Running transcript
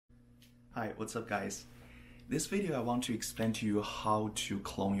Hi, what's up guys? This video I want to explain to you how to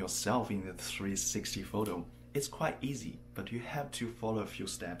clone yourself in the 360 photo. It's quite easy, but you have to follow a few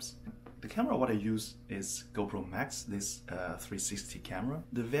steps. The camera what I use is GoPro Max, this 360 camera.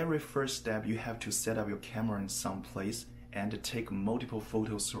 The very first step, you have to set up your camera in some place and take multiple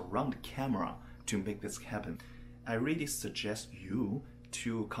photos around the camera to make this happen. I really suggest you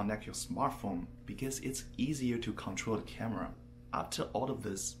to connect your smartphone because it's easier to control the camera. After all of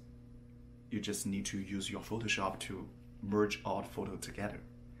this, you just need to use your Photoshop to merge all the photos together.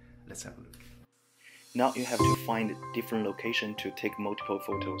 Let's have a look. Now you have to find a different location to take multiple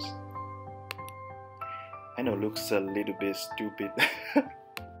photos. I know it looks a little bit stupid.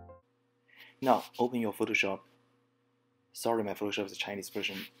 Now open your Photoshop. Sorry, my Photoshop is a Chinese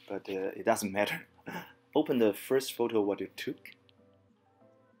version, but it doesn't matter. Open the first photo what you took.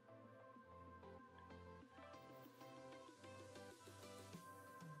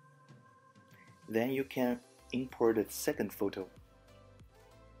 Then you can import the second photo.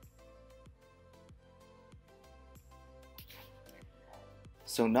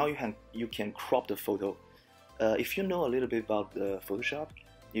 So now you can crop the photo. If you know a little bit about Photoshop,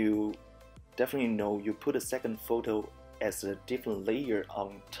 you definitely know you put a second photo as a different layer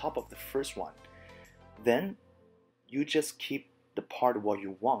on top of the first one. Then you just keep the part what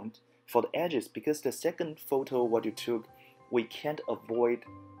you want. For the edges, because the second photo what you took, we can't avoid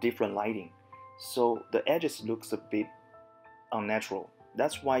different lighting. So the edges looks a bit unnatural.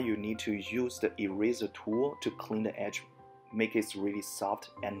 That's why you need to use the eraser tool to clean the edge, make it really soft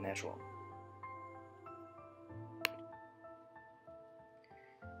and natural.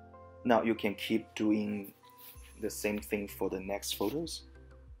 Now you can keep doing the same thing for the next photos.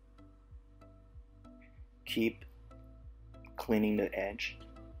 Keep cleaning the edge.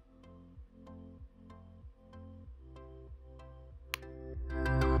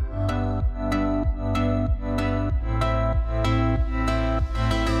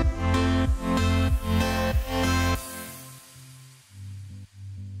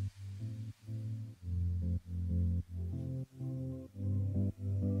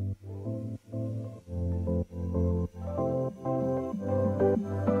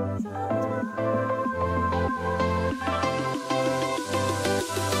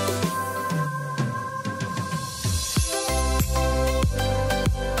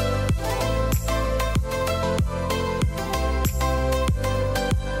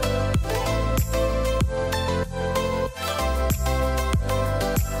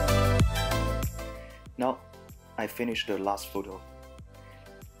 Now I finished the last photo.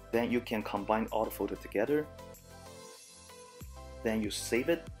 Then you can combine all the photos together. Then you save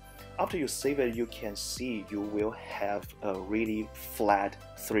it. After you save it, you can see you will have a really flat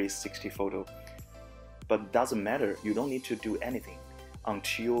 360 photo. But doesn't matter, you don't need to do anything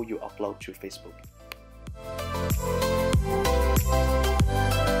until you upload to Facebook.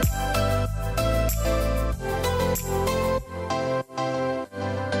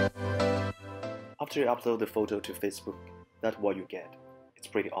 After you upload the photo to Facebook, that's what you get. It's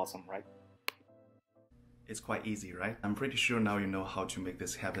pretty awesome, right? It's quite easy, right? I'm pretty sure now you know how to make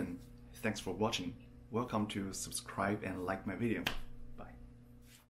this happen. Thanks for watching. Welcome to subscribe and like my video.